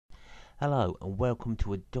Hello and welcome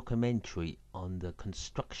to a documentary on the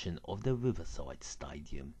construction of the Riverside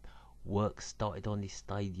Stadium. Work started on this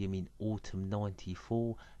stadium in autumn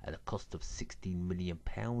 '94 at a cost of £16 million,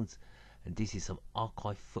 and this is some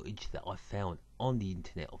archive footage that I found on the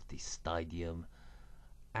internet of this stadium.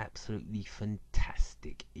 Absolutely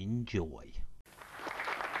fantastic. Enjoy.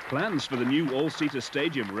 Plans for the new all-seater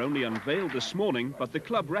stadium were only unveiled this morning, but the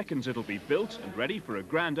club reckons it'll be built and ready for a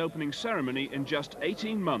grand opening ceremony in just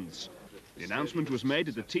 18 months. The announcement was made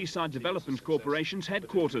at the Teesside Development Corporation's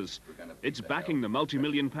headquarters. It's backing the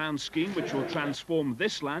multi-million-pound scheme which will transform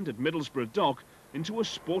this land at Middlesbrough Dock into a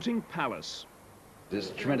sporting palace. It's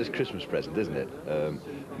a tremendous Christmas present, isn't it?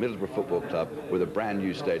 Middlesbrough Football Club with a brand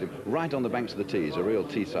new stadium right on the banks of the Tees, a real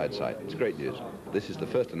Teesside site. It's great news. This is the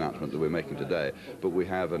first announcement that we're making today, but we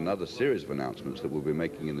have another series of announcements that we'll be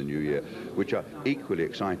making in the new year, which are equally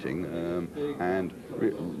exciting and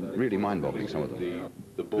really mind-boggling, some of them.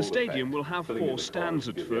 The stadium will have 4 stands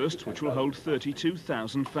at first, which will hold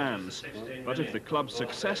 32,000 fans. But if the club's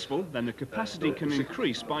successful, then the capacity can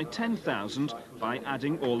increase by 10,000 by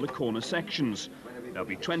adding all the corner sections. There'll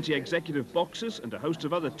be 20 executive boxes and a host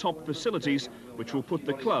of other top facilities, which will put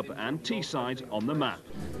the club and Teesside on the map.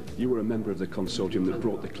 You were a member of the consortium that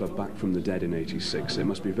brought the club back from the dead in '86. It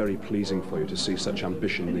must be very pleasing for you to see such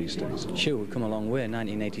ambition these days. Sure, we've come a long way. In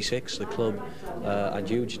 1986, the club had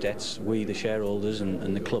huge debts. We, the shareholders,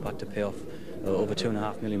 and the club had to pay off over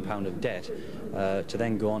 £2.5 million of debt to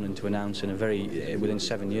then go on and to announce within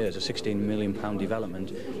 7 years, a £16 million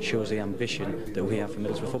development shows the ambition that we have for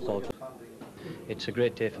Middlesbrough Football Club. It's a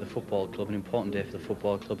great day for the football club, an important day for the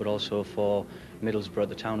football club, but also for Middlesbrough,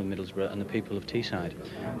 the town of Middlesbrough, and the people of Teesside.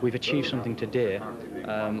 We've achieved something today.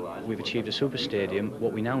 We've achieved a super stadium.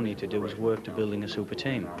 What we now need to do is work to building a super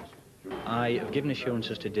team. I have given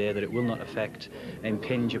assurances today that it will not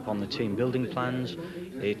impinge upon the team building plans.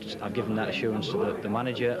 I've given that assurance to the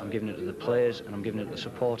manager, I'm giving it to the players, and I'm giving it to the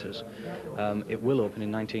supporters. It will open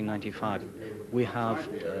in 1995. We have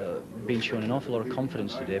been shown an awful lot of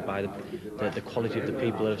confidence today by the quality of the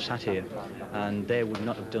people that have sat here, and they would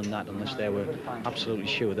not have done that unless they were absolutely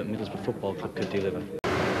sure that Middlesbrough Football Club could deliver.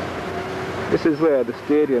 This is where the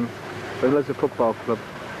stadium for Middlesbrough Football Club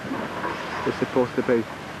is supposed to be.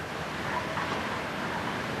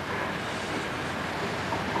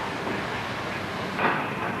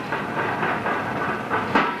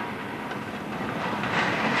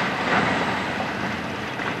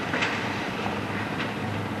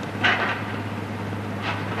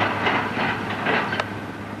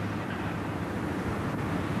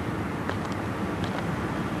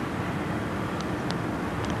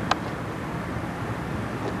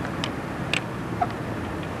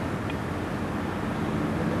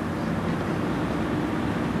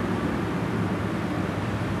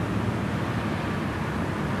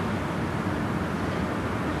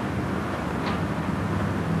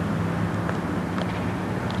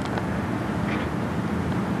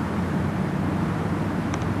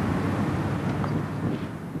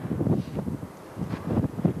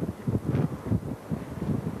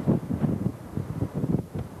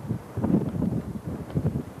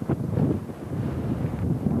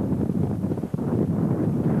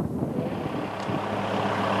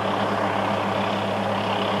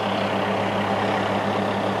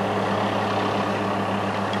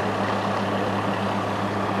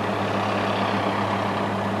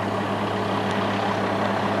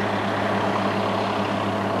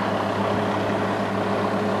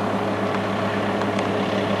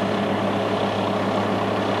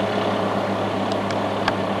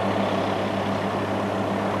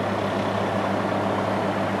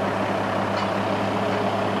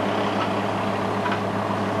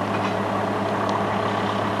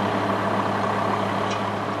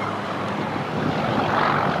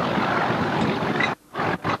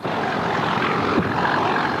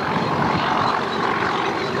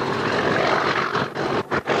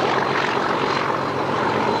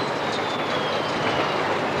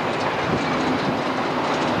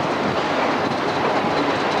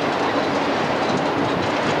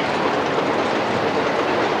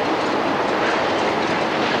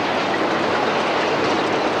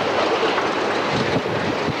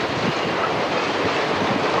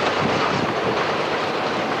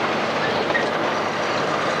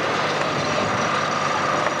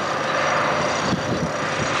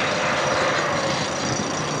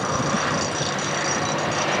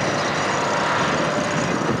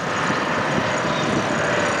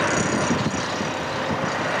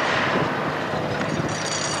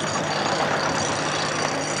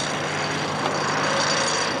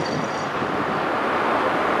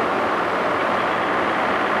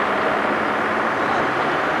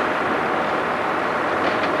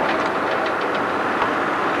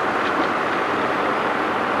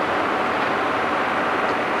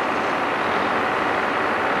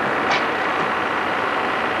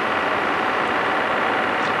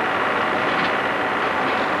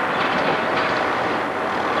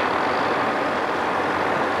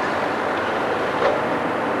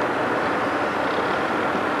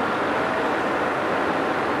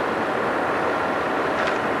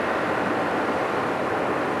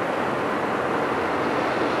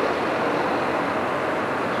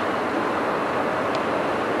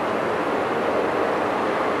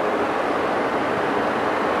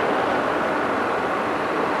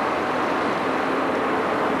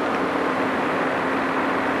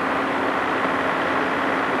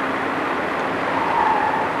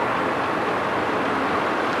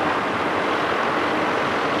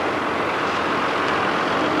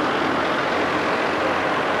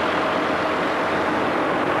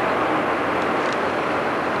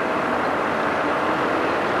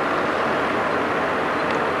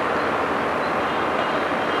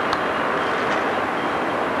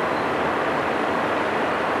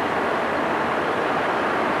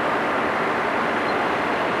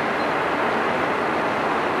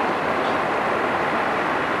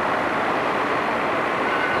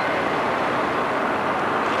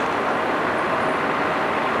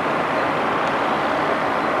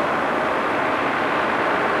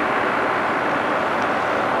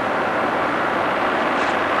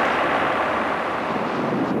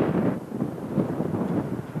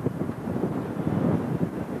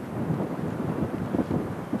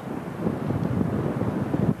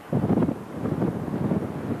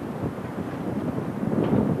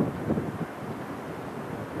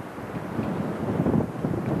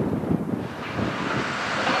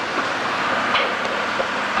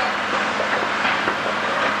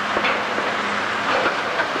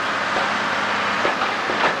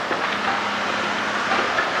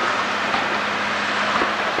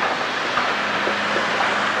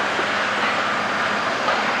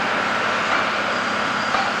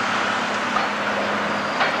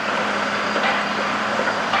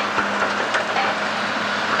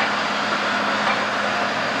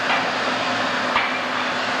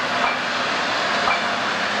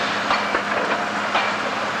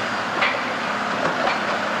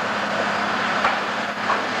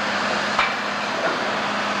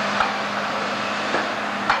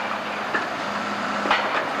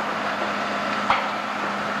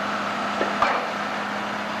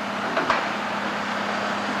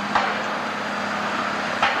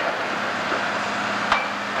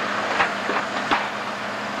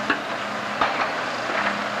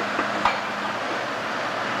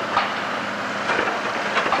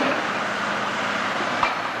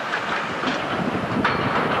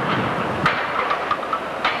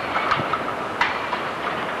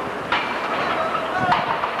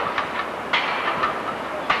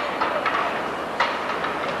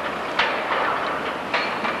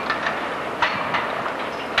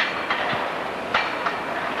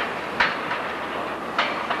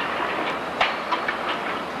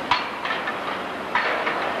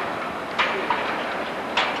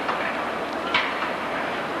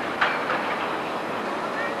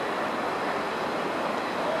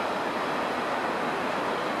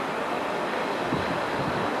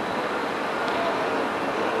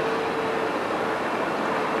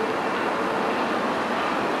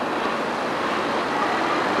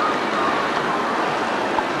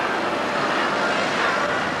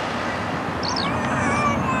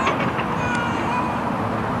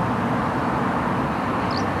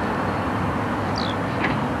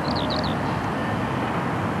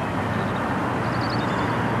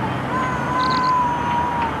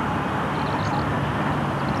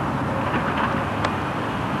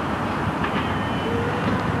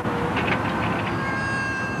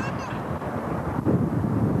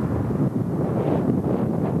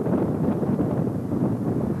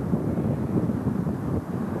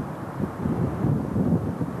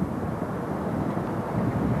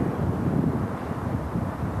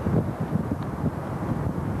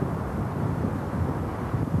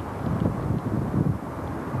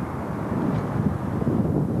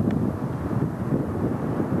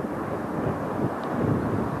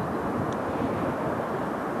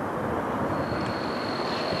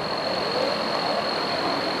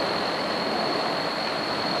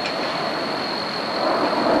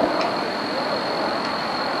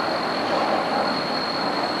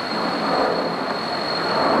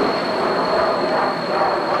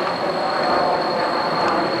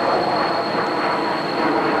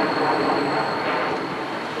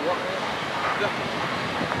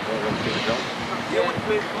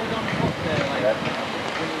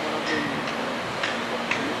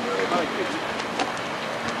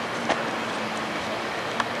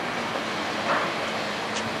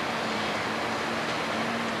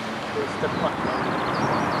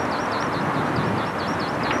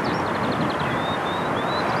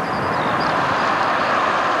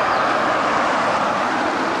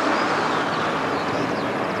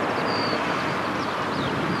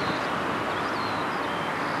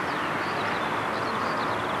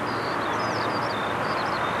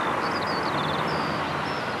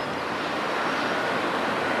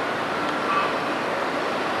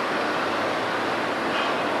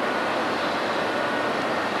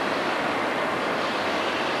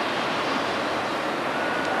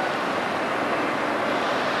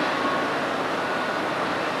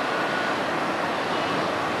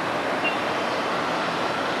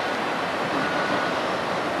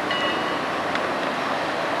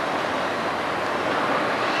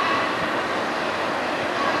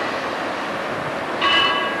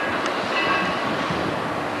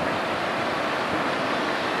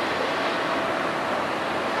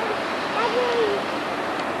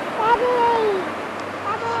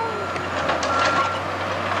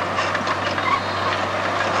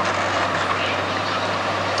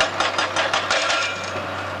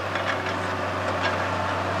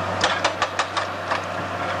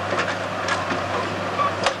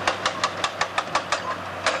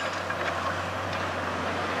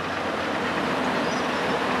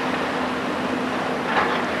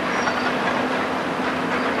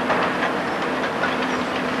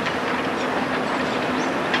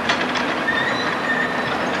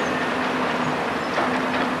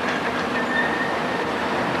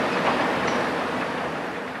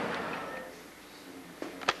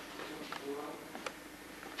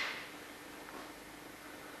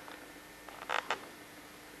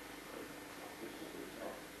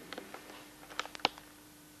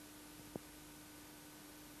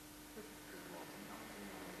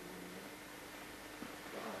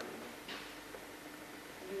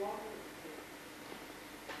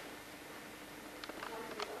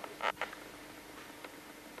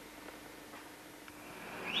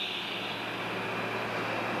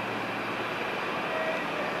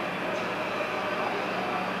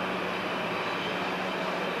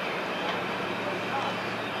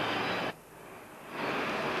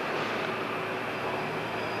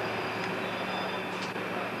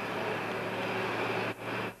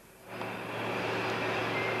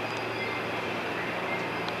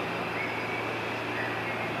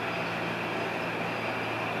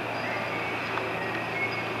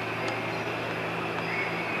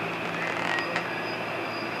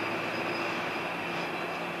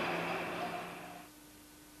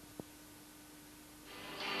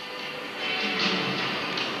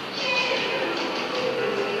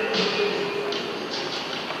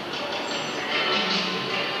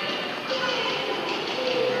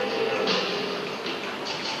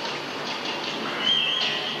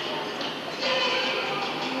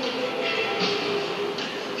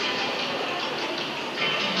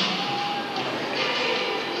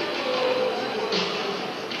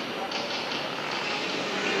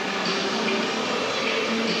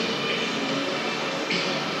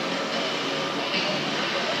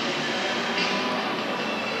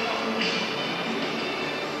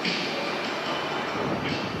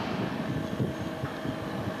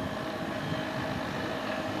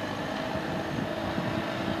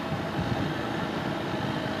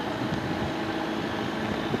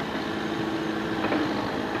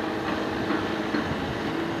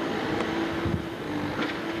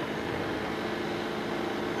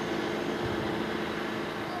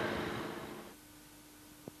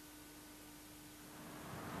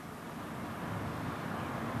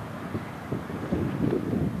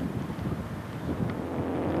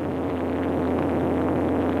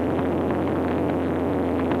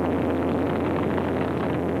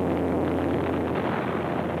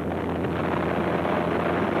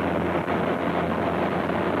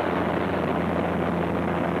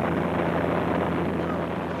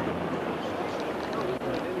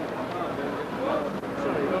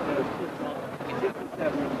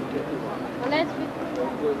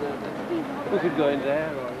 We could go in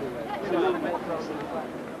there or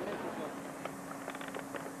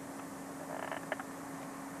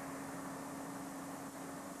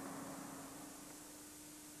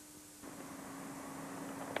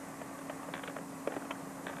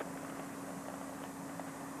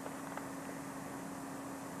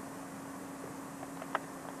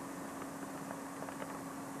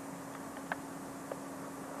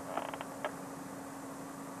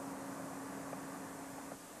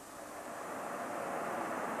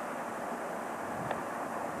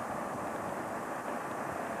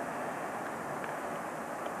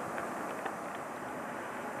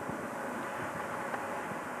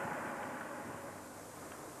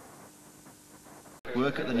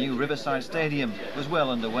Work at the new Riverside Stadium was well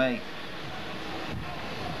underway.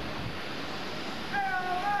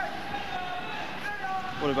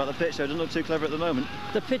 What about the pitch though? It doesn't look too clever at the moment.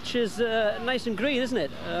 The pitch is nice and green, isn't it?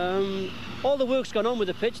 All the work's gone on with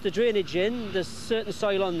the pitch, the drainage in, there's certain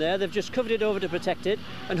soil on there, they've just covered it over to protect it,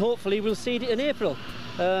 and hopefully we'll seed it in April.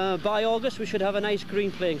 By August we should have a nice green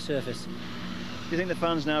playing surface. Do you think the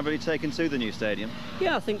fans now have really taken to the new stadium?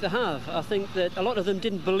 Yeah, I think they have. I think that a lot of them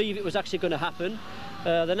didn't believe it was actually going to happen.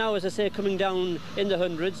 They're now, as I say, coming down in the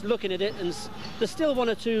hundreds, looking at it, and there's still one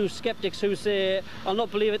or two sceptics who say, I'll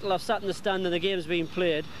not believe it till I've sat in the stand and the game's being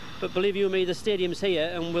played, but believe you me, the stadium's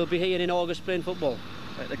here and we'll be here in August playing football.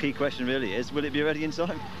 The key question really is, will it be ready in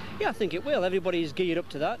time? Yeah, I think it will. Everybody's geared up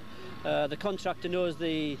to that. The contractor knows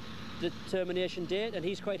the termination date and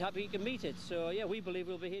he's quite happy he can meet it. So yeah, we believe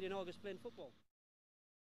we'll be here in August playing football.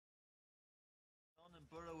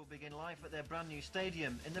 Borough will begin life at their brand new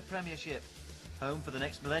stadium in the Premiership. Home for the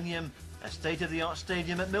next millennium, a state-of-the-art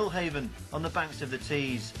stadium at Millhaven on the banks of the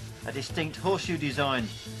Tees. A distinct horseshoe design.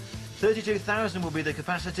 32,000 will be the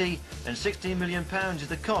capacity and £16 million is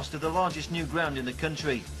the cost of the largest new ground in the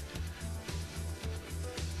country.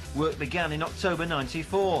 Work began in October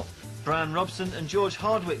 '94. Brian Robson and George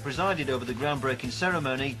Hardwick presided over the groundbreaking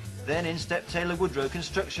ceremony, then in stepped Taylor Woodrow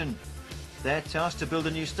Construction. They're tasked to build a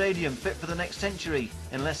new stadium fit for the next century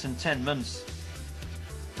in less than 10 months.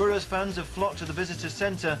 Borough's fans have flocked to the visitors'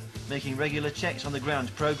 centre, making regular checks on the ground's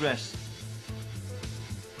progress.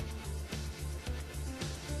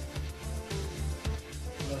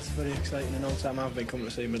 Well, it's very exciting. In all time I've been coming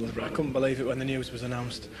to see Middlesbrough. I couldn't believe it when the news was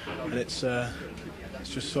announced, and it's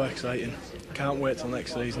just so exciting. Can't wait till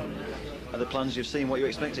next season. Are the plans you've seen what you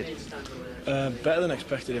expected? Better than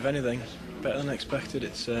expected, if anything. Better than expected.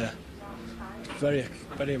 It's very,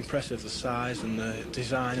 very impressive, the size and the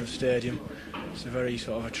design of the stadium. It's a very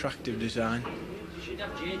sort of attractive design.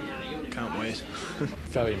 Can't wait.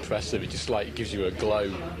 Very impressive. It just like gives you a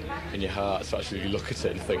glow in your heart to actually look at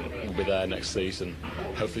it and think we'll be there next season.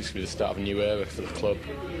 Hopefully it's going to be the start of a new era for the club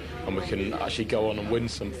and we can actually go on and win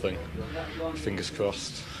something. Fingers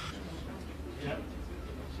crossed.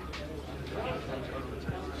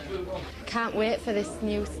 Can't wait for this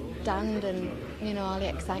new stand and, you know, all the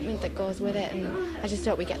excitement that goes with it, and I just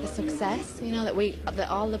hope we get the success, you know, that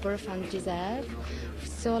all the Borough fans deserve.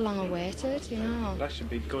 So long awaited, you know. That should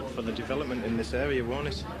be good for the development in this area, won't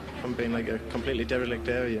it? From being like a completely derelict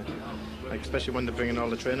area, like especially when they're bringing all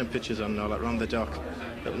the training pitches on all around the dock.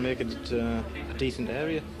 That'll make it a decent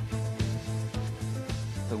area.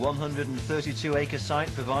 The 132-acre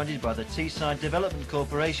site provided by the Teesside Development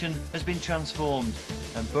Corporation has been transformed,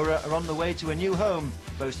 and Borough are on the way to a new home,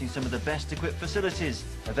 boasting some of the best equipped facilities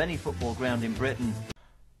of any football ground in Britain.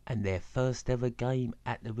 And their first ever game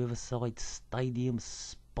at the Riverside Stadium,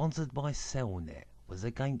 sponsored by Cellnet, was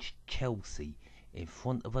against Chelsea in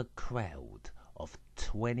front of a crowd of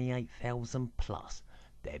 28,000 plus,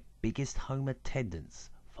 their biggest home attendance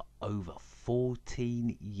for over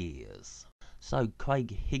 14 years. So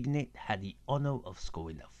Craig Hignett had the honour of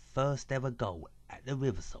scoring the first ever goal at the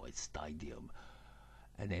Riverside Stadium,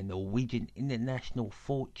 and their Norwegian international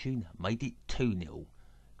fortune made it 2-0,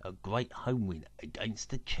 a great home win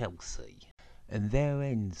against the Chelsea. And there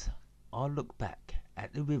ends our look back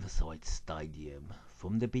at the Riverside Stadium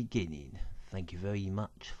from the beginning. Thank you very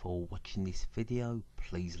much for watching this video.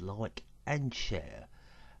 Please like and share.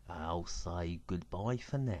 I'll say goodbye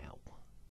for now.